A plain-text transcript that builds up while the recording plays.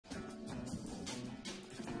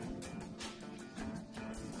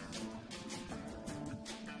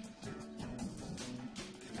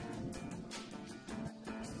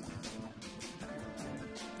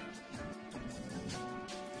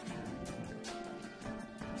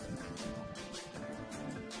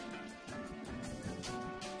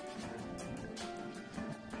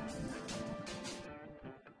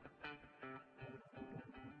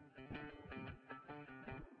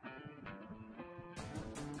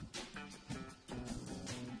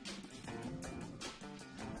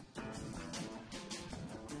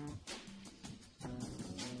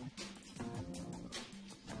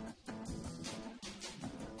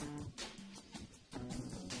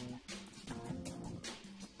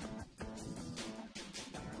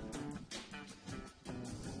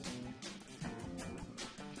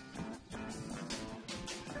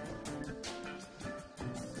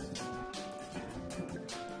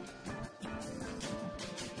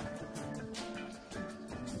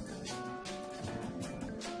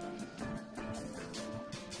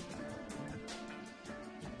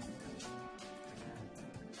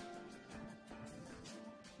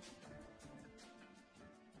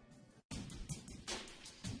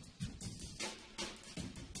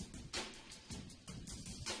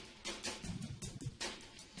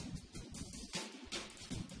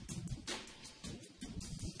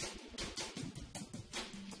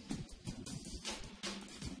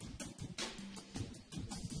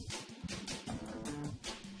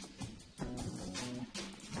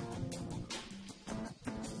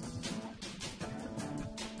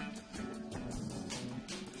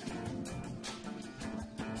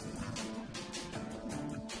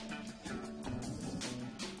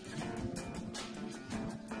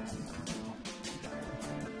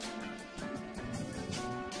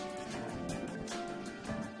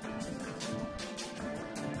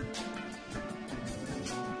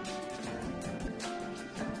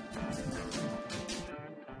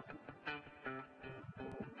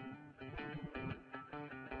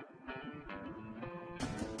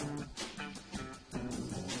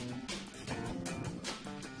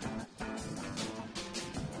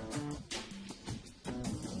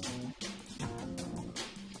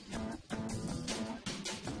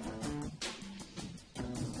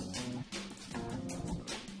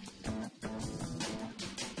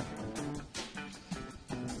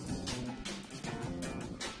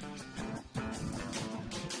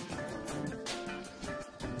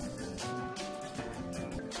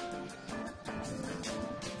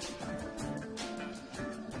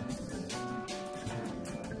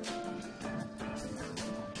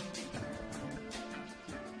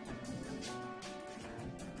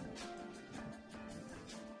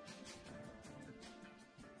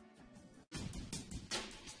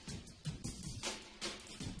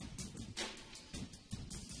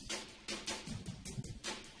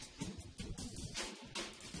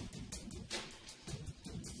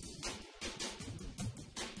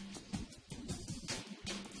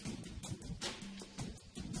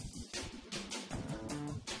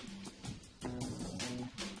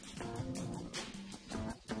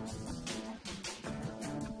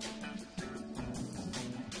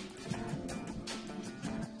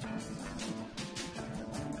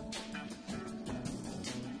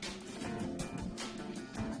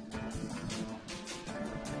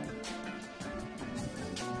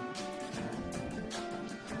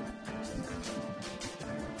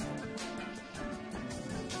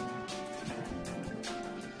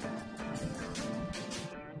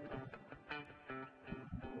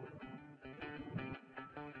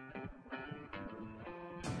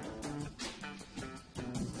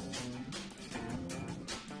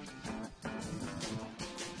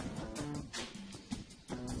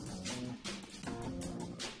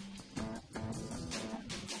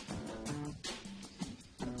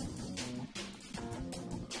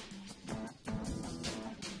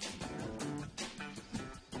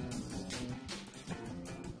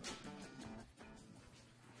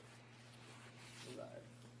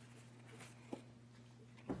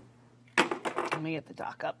Let me get the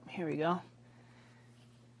doc up. Here we go.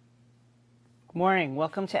 Good morning.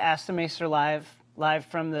 Welcome to Ask the Maester live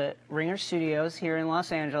from the Ringer Studios here in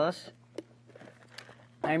Los Angeles.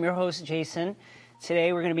 I'm your host, Jason.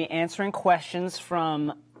 Today we're going to be answering questions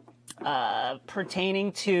from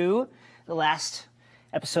pertaining to the last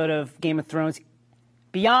episode of Game of Thrones,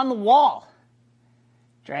 Beyond the Wall.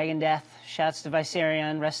 Dragon Death. Shouts to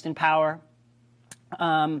Viserion. Rest in power.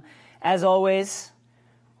 As always,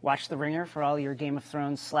 watch The Ringer for all your Game of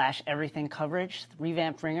Thrones / everything coverage. The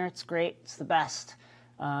revamped Ringer, it's great. It's the best.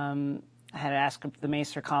 I had to Ask the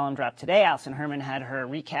Maester column drop today. Alison Herman had her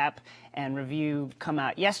recap and review come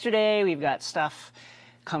out yesterday. We've got stuff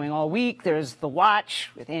coming all week. There's The Watch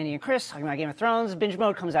with Andy and Chris talking about Game of Thrones. Binge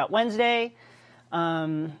Mode comes out Wednesday.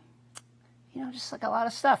 Just like a lot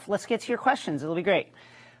of stuff. Let's get to your questions. It'll be great.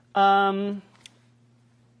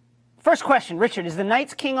 First question, Richard, is the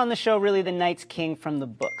Night's King on the show really the Night's King from the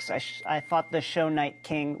books? I thought the show Night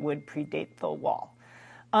King would predate The Wall.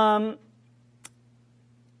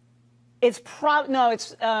 It's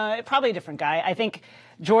probably a different guy. I think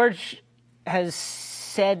George has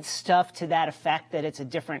said stuff to that effect, that it's a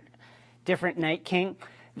different Night King.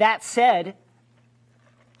 That said,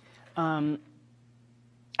 I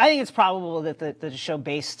think it's probable that the show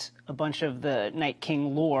based a bunch of the Night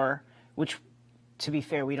King lore, which, to be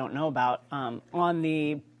fair, we don't know about, on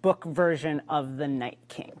the book version of the Night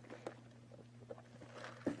King.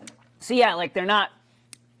 So yeah, like they're not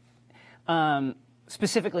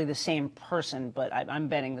specifically the same person, but I'm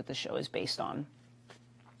betting that the show is based on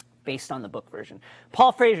the book version.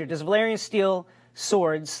 Paul Fraser, does Valyrian steel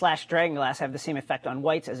swords / dragonglass have the same effect on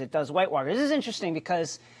whites as it does White Walkers? This is interesting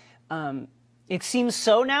because it seems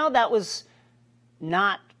so now. That was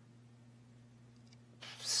not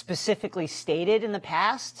specifically stated in the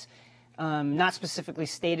past, not specifically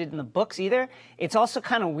stated in the books either. It's also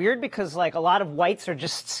kind of weird because like a lot of whites are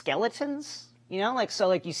just skeletons,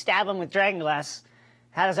 so you stab them with dragonglass.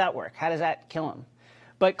 How does that work? How does that kill them?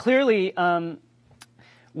 But clearly,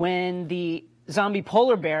 when the zombie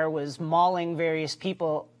polar bear was mauling various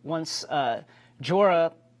people, once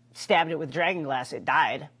Jorah stabbed it with dragonglass, it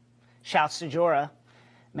died. Shouts to Jorah,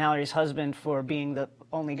 Mallory's husband, for being the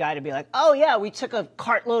only guy to be like, oh yeah, we took a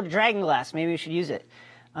cartload of dragonglass, maybe we should use it.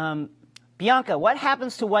 Bianca, what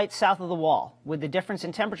happens to whites south of the wall? Would the difference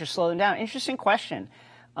in temperature slow them down? Interesting question.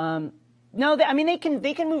 No, they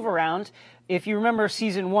can move around. If you remember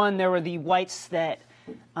season 1, there were the whites that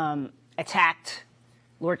attacked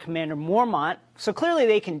Lord Commander Mormont. So clearly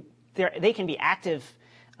they can be active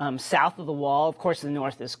south of the wall. Of course, the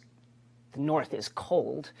north is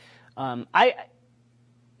cold.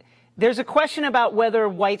 There's a question about whether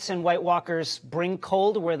whites and White Walkers bring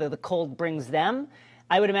cold, or whether the cold brings them.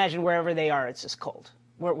 I would imagine wherever they are, it's just cold.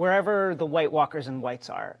 Wherever the White Walkers and whites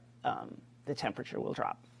are, the temperature will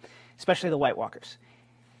drop, especially the White Walkers.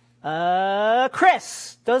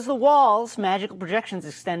 Chris, does the wall's magical projections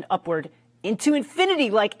extend upward into infinity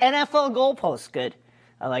like NFL goalposts? Good.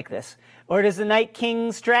 I like this. Or does the Night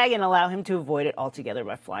King's dragon allow him to avoid it altogether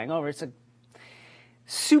by flying over? It's a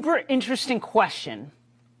super interesting question.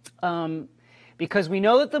 Because we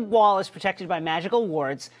know that the wall is protected by magical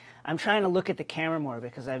wards. I'm trying to look at the camera more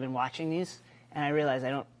because I've been watching these, and I realize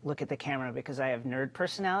I don't look at the camera because I have nerd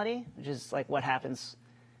personality, which is like what happens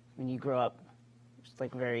when you grow up just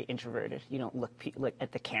like very introverted. You don't look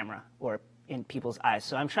at the camera or in people's eyes.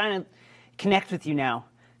 So I'm trying to connect with you now,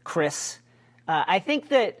 Chris. I think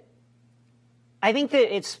that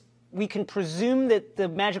we can presume that the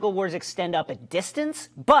magical wards extend up a distance,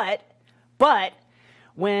 but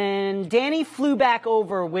when Dany flew back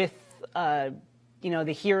over with,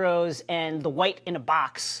 the heroes and the white in a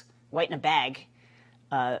box, white in a bag,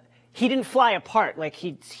 he didn't fly apart. Like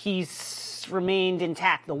he's remained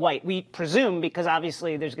intact, the white. We presume, because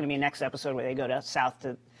obviously there's going to be a next episode where they go south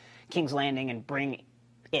to King's Landing and bring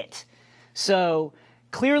it. So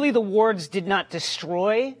clearly the wards did not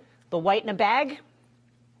destroy the white in a bag.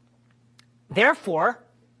 Therefore,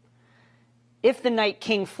 if the Night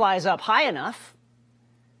King flies up high enough,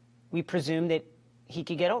 we presume that he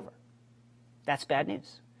could get over. That's bad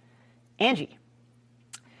news. Angie,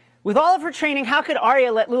 with all of her training, how could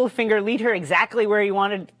Arya let Littlefinger lead her exactly where he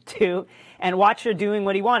wanted to and watch her doing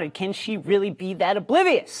what he wanted? Can she really be that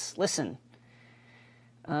oblivious? Listen,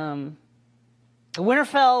 the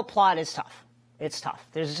Winterfell plot is tough. It's tough.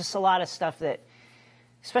 There's just a lot of stuff that,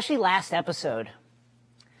 especially last episode,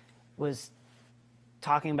 was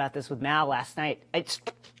talking about this with Mal last night. It's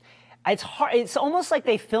hard. It's almost like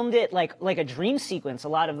they filmed it like a dream sequence. A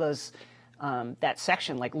lot of those that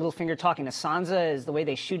section, like Littlefinger talking to Sansa, is the way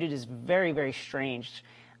they shoot it is very, very strange.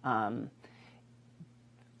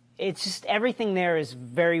 it's just everything there is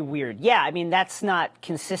very weird. Yeah, I mean, that's not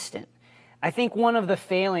consistent. I think one of the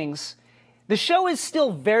failings, the show is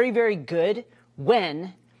still very, very good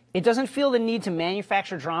when it doesn't feel the need to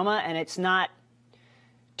manufacture drama and it's not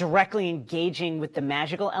directly engaging with the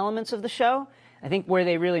magical elements of the show. I think where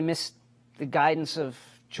they really miss the guidance of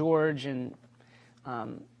George and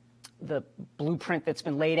the blueprint that's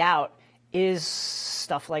been laid out is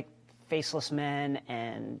stuff like Faceless Men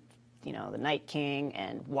and, you know, the Night King,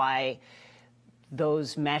 and why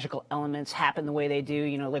those magical elements happen the way they do.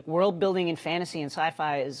 You know, like world building in fantasy and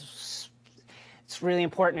sci-fi it's really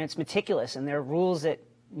important and it's meticulous, and there are rules that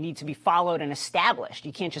need to be followed and established.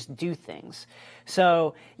 You can't just do things.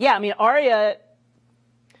 So, yeah, I mean, Arya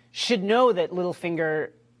should know that Littlefinger,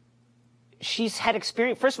 she's had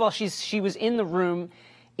experience. First of all, she was in the room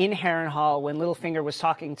in Harrenhal when Littlefinger was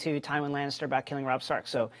talking to Tywin Lannister about killing Robb Stark.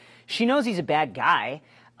 So she knows he's a bad guy.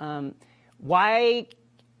 Why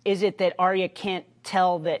is it that Arya can't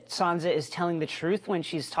tell that Sansa is telling the truth when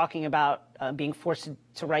she's talking about being forced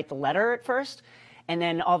to write the letter at first? And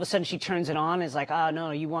then all of a sudden she turns it on, is like, oh,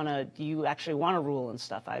 no, you actually want to rule and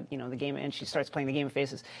stuff. The game, and she starts playing the Game of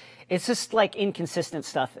Faces. It's just like inconsistent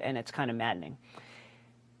stuff, and it's kind of maddening.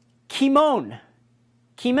 Kimon.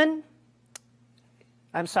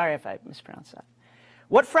 I'm sorry if I mispronounced that.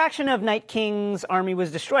 What fraction of Night King's army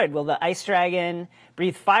was destroyed? Will the ice dragon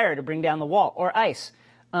breathe fire to bring down the wall, or ice?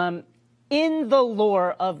 In the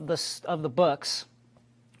lore of the books,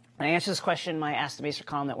 and I answered this question in my Ask the Maester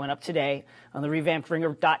column that went up today on the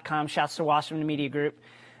revampedringer.com. Shouts to Wasserman Media Group.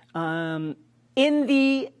 In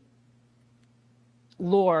the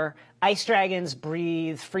lore, ice dragons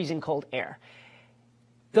breathe freezing cold air.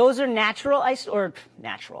 Those are natural ice, or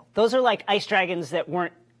natural. Those are like ice dragons that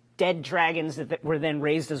weren't dead dragons that were then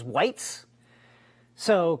raised as whites.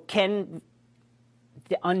 So can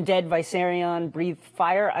the undead Viserion breathe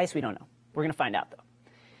fire, ice? We don't know. We're going to find out,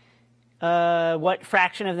 though. What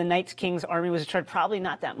fraction of the Night King's army was destroyed? Probably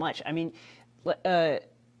not that much. I mean, Mance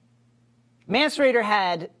Rayder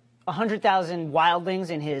had 100,000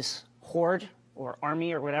 wildlings in his horde, or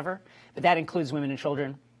army, or whatever, but that includes women and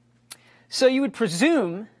children. So you would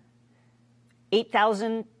presume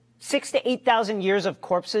 6,000 to 8,000 years of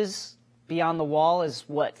corpses beyond the wall is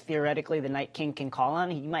what theoretically the Night King can call on.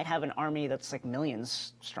 He might have an army that's like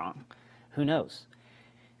millions strong. Who knows?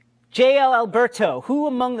 J.L. Alberto, who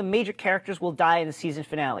among the major characters will die in the season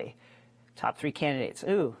finale? Top 3 candidates.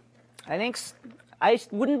 Ooh, I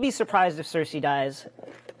wouldn't be surprised if Cersei dies.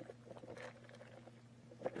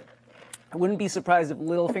 I wouldn't be surprised if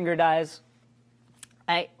Littlefinger dies.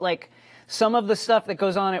 Some of the stuff that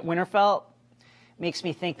goes on at Winterfell makes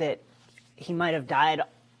me think that he might have died.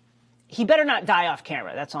 He better not die off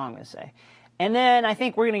camera. That's all I'm going to say. And then I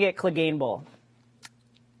think we're going to get Clegane Bowl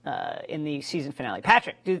in the season finale.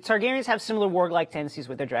 Patrick, do the Targaryens have similar warg-like tendencies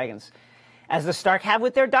with their dragons as the Stark have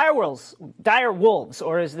with their dire wolves,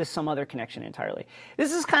 or is this some other connection entirely?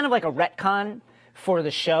 This is kind of like a retcon for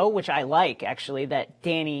the show, which I like, actually, that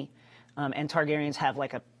Dany and Targaryens have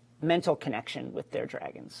like a mental connection with their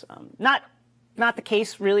dragons. Not the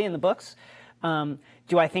case, really, in the books.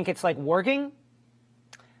 Do I think it's like warging?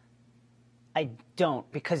 I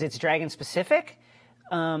don't, because it's dragon-specific.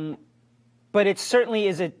 But it certainly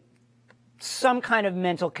is some kind of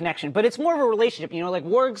mental connection. But it's more of a relationship. You know, like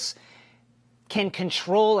wargs can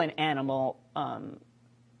control an animal.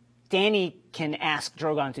 Dany can ask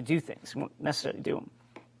Drogon to do things. He won't necessarily do them.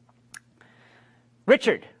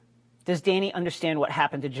 Richard, does Dany understand what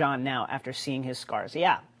happened to Jon now after seeing his scars?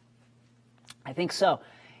 Yeah, I think so.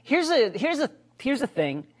 Here's the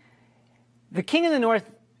thing. The King of the North,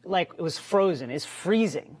 like, was frozen, is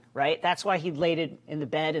freezing, right? That's why he laid it in the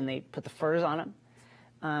bed and they put the furs on him.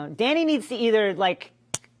 Dany needs to either, like,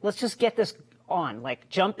 let's just get this on, like,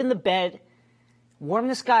 jump in the bed, warm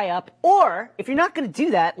this guy up, or if you're not going to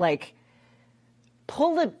do that, like,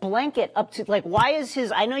 pull the blanket up to, like, why is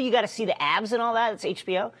his, I know you got to see the abs and all that, it's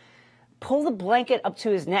HBO. Pull the blanket up to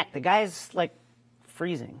his neck. The guy's, like,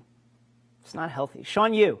 freezing. It's not healthy.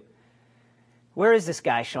 Sean Yu. Where is this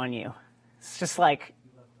guy, Sean Yu? It's just like,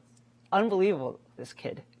 unbelievable, this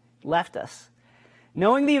kid. Left us.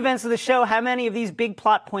 Knowing the events of the show, how many of these big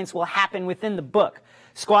plot points will happen within the book?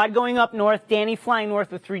 Squad going up north, Dany flying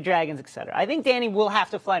north with 3 dragons, etc. I think Dany will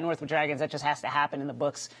have to fly north with dragons. That just has to happen in the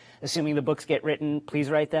books, assuming the books get written. Please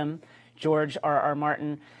write them. George R.R.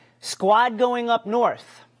 Martin. Squad going up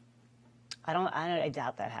north. I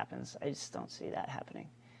doubt that happens. I just don't see that happening.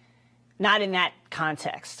 Not in that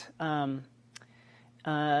context. But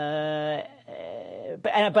I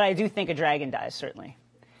do think a dragon dies, certainly.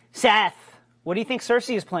 Seth, what do you think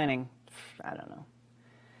Cersei is planning? I don't know.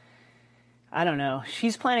 I don't know.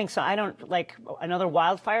 She's planning, so I don't, like, another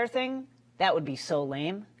wildfire thing? That would be so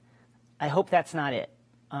lame. I hope that's not it.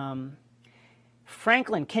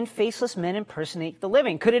 Franklin, can faceless men impersonate the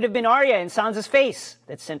living? Could it have been Arya in Sansa's face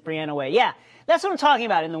that sent Brienne away? Yeah, that's what I'm talking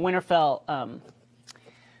about in the Winterfell.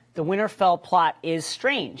 The Winterfell plot is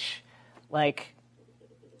strange. Like,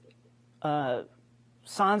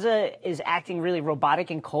 Sansa is acting really robotic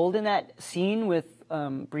and cold in that scene with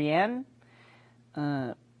Brienne.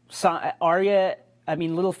 Arya,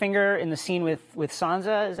 Littlefinger in the scene with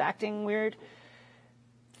Sansa is acting weird.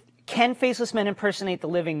 Can faceless men impersonate the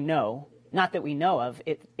living? No. Not that we know of.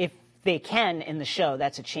 If they can in the show,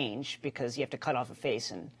 that's a change because you have to cut off a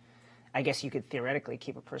face, and I guess you could theoretically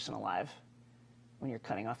keep a person alive when you're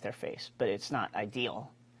cutting off their face, but it's not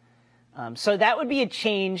ideal. So that would be a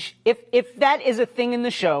change. If that is a thing in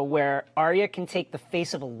the show where Arya can take the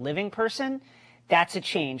face of a living person, that's a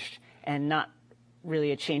change and not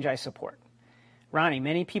really a change I support. Ronnie,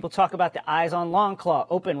 many people talk about the eyes on Longclaw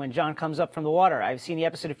open when Jon comes up from the water. I've seen the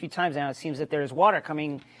episode a few times now. It seems that there is water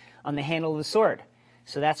coming on the handle of the sword.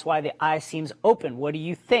 So that's why the eye seems open. What do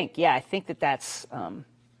you think? Yeah, I think that's...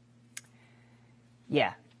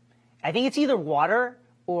 yeah. I think it's either water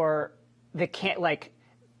or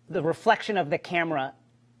the reflection of the camera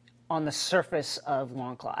on the surface of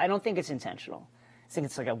Longclaw. I don't think it's intentional. I think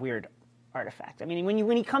it's like a weird artifact. I mean,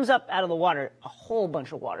 when he comes up out of the water, a whole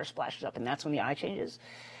bunch of water splashes up, and that's when the eye changes.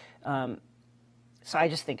 So I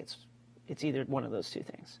just think it's either one of those two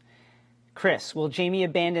things. Chris, will Jaime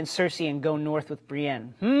abandon Cersei and go north with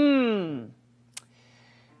Brienne?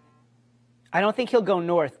 I don't think he'll go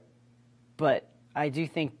north, but I do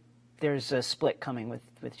think there's a split coming with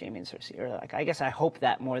Jaime and Cersei. Or like, I guess I hope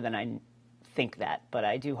that more than I think that, but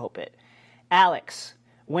I do hope it. Alex,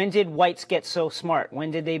 when did whites get so smart?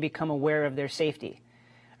 When did they become aware of their safety?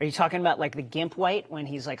 Are you talking about like the Gimp White when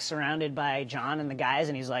he's like surrounded by Jon and the guys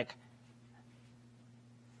and he's like,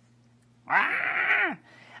 ah!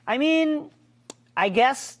 I mean, I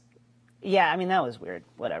guess, yeah, I mean, that was weird.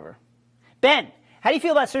 Whatever. Ben, how do you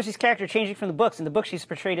feel about Cersei's character changing from the books? In the book, she's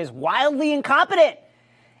portrayed as wildly incompetent.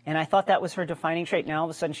 And I thought that was her defining trait. Now, all of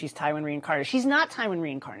a sudden, she's Tywin reincarnated. She's not Tywin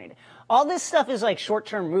reincarnated. All this stuff is like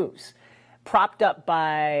short-term moves, propped up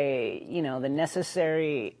by, you know, the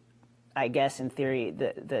necessary, I guess, in theory,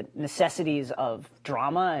 the necessities of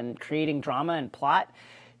drama and creating drama and plot.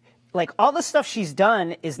 Like, all the stuff she's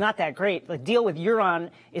done is not that great. The deal with Euron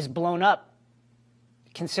is blown up,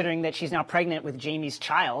 considering that she's now pregnant with Jaime's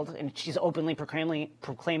child, and she's openly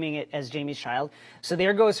proclaiming it as Jaime's child. So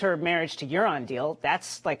there goes her marriage to Euron deal.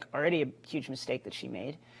 That's, like, already a huge mistake that she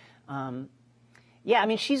made. Yeah, I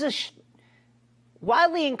mean, she's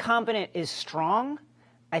wildly incompetent is strong.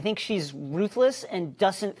 I think she's ruthless and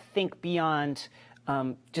doesn't think beyond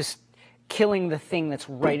just killing the thing that's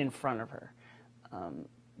right in front of her.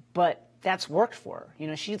 But that's worked for her. You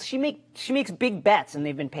know, she makes big bets, and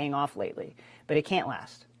they've been paying off lately. But it can't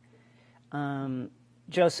last.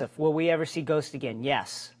 Joseph, will we ever see Ghost again?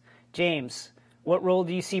 Yes. James, what role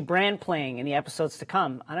do you see Bran playing in the episodes to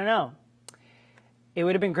come? I don't know. It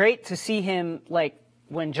would have been great to see him, like,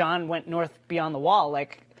 when Jon went north beyond the wall.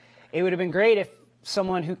 Like, it would have been great if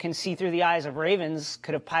someone who can see through the eyes of ravens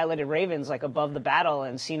could have piloted ravens, like, above the battle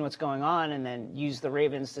and seen what's going on and then used the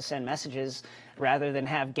ravens to send messages rather than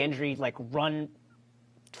have Gendry, like, run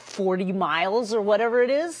 40 miles or whatever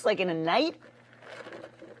it is, like, in a night.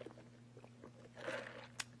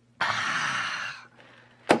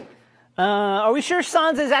 Are we sure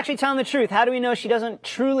Sansa is actually telling the truth? How do we know she doesn't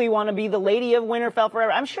truly want to be the Lady of Winterfell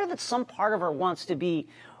forever? I'm sure that some part of her wants to be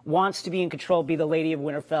in control, be the Lady of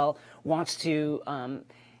Winterfell, wants to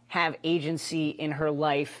have agency in her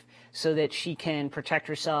life so that she can protect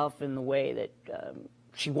herself in the way that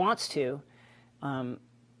she wants to.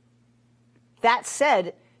 That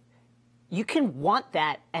said, you can want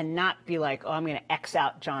that and not be like, oh, I'm going to X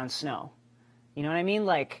out Jon Snow. You know what I mean?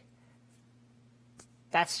 Like,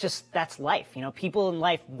 that's life. You know, people in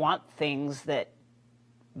life want things that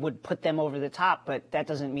would put them over the top, but that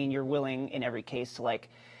doesn't mean you're willing in every case to, like,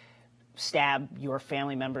 stab your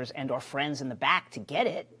family members and or friends in the back to get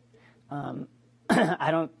it.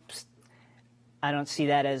 I don't see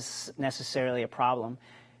that as necessarily a problem.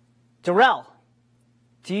 Darrell,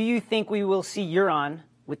 do you think we will see Euron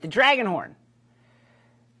with the dragon horn?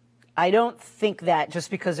 I don't think that,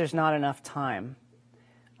 just because there's not enough time.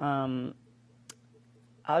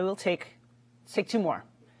 Let's take two more.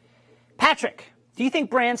 Patrick, do you think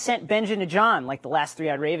Bran sent Benjen to Jon like the last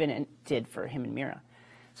three-eyed raven did for him and Mira?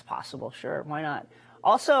 It's possible, sure, why not?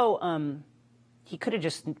 Also, he could have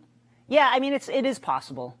just, yeah, I mean, it is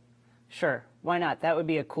possible, sure. Why not? That would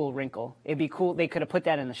be a cool wrinkle. It'd be cool. They could have put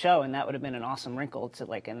that in the show, and that would have been an awesome wrinkle to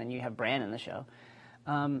like. And then you have Bran in the show.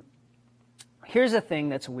 Here's a thing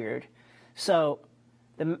that's weird. So,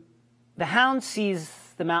 the Hound sees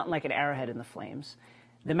the mountain like an arrowhead in the flames.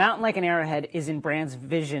 The mountain like an arrowhead is in Bran's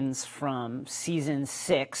visions from season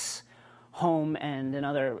 6, Home and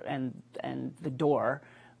the Door,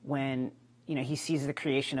 when he sees the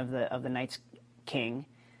creation of the Night's King,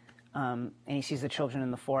 and he sees the children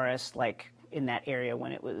in the forest, like in that area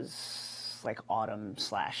when it was like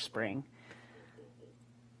autumn/spring.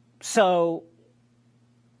 So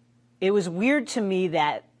it was weird to me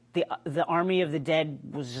that the army of the dead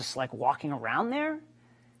was just like walking around there.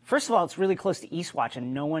 First of all, it's really close to Eastwatch,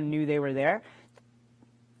 and no one knew they were there.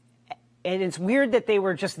 And it's weird that they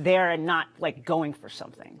were just there and not like going for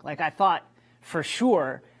something. Like I thought for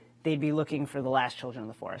sure they'd be looking for the last children of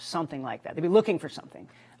the forest, something like that. They'd be looking for something.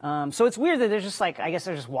 So it's weird that they're just like, I guess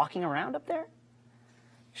they're just walking around up there.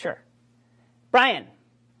 Sure. Brian,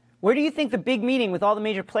 where do you think the big meeting with all the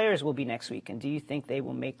major players will be next week? And do you think they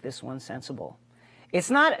will make this one sensible? It's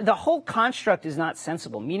not, the whole construct is not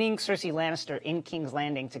sensible. Meeting Cersei Lannister in King's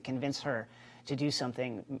Landing to convince her to do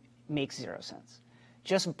something makes zero sense.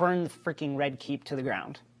 Just burn the freaking Red Keep to the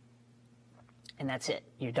ground. And that's it.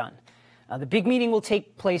 You're done. The big meeting will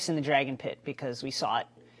take place in the Dragon Pit because we saw it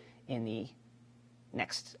in the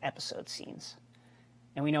next episode scenes.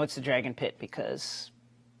 And we know it's the Dragon Pit because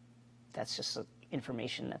that's just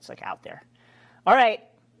information that's like out there. All right.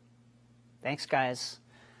 Thanks, guys.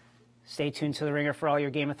 Stay tuned to The Ringer for all your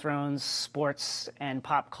Game of Thrones, sports, and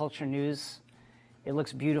pop culture news. It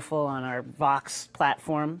looks beautiful on our Vox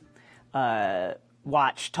platform.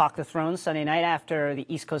 Watch Talk the Throne Sunday night after the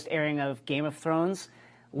East Coast airing of Game of Thrones.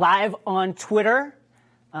 Live on Twitter.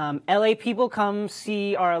 LA people, come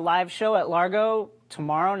see our live show at Largo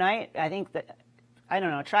tomorrow night. I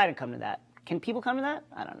don't know, try to come to that. Can people come to that?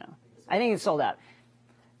 I don't know. I think it's sold out.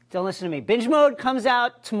 Don't listen to me. Binge Mode comes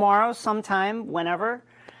out tomorrow sometime, whenever.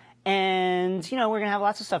 And, we're going to have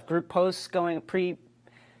lots of stuff. Group posts going,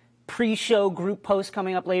 pre-show group posts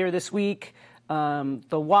coming up later this week. The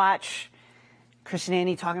Watch. Chris and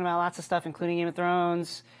Andy talking about lots of stuff, including Game of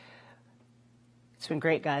Thrones. It's been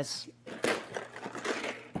great, guys.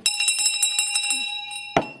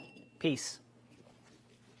 Peace.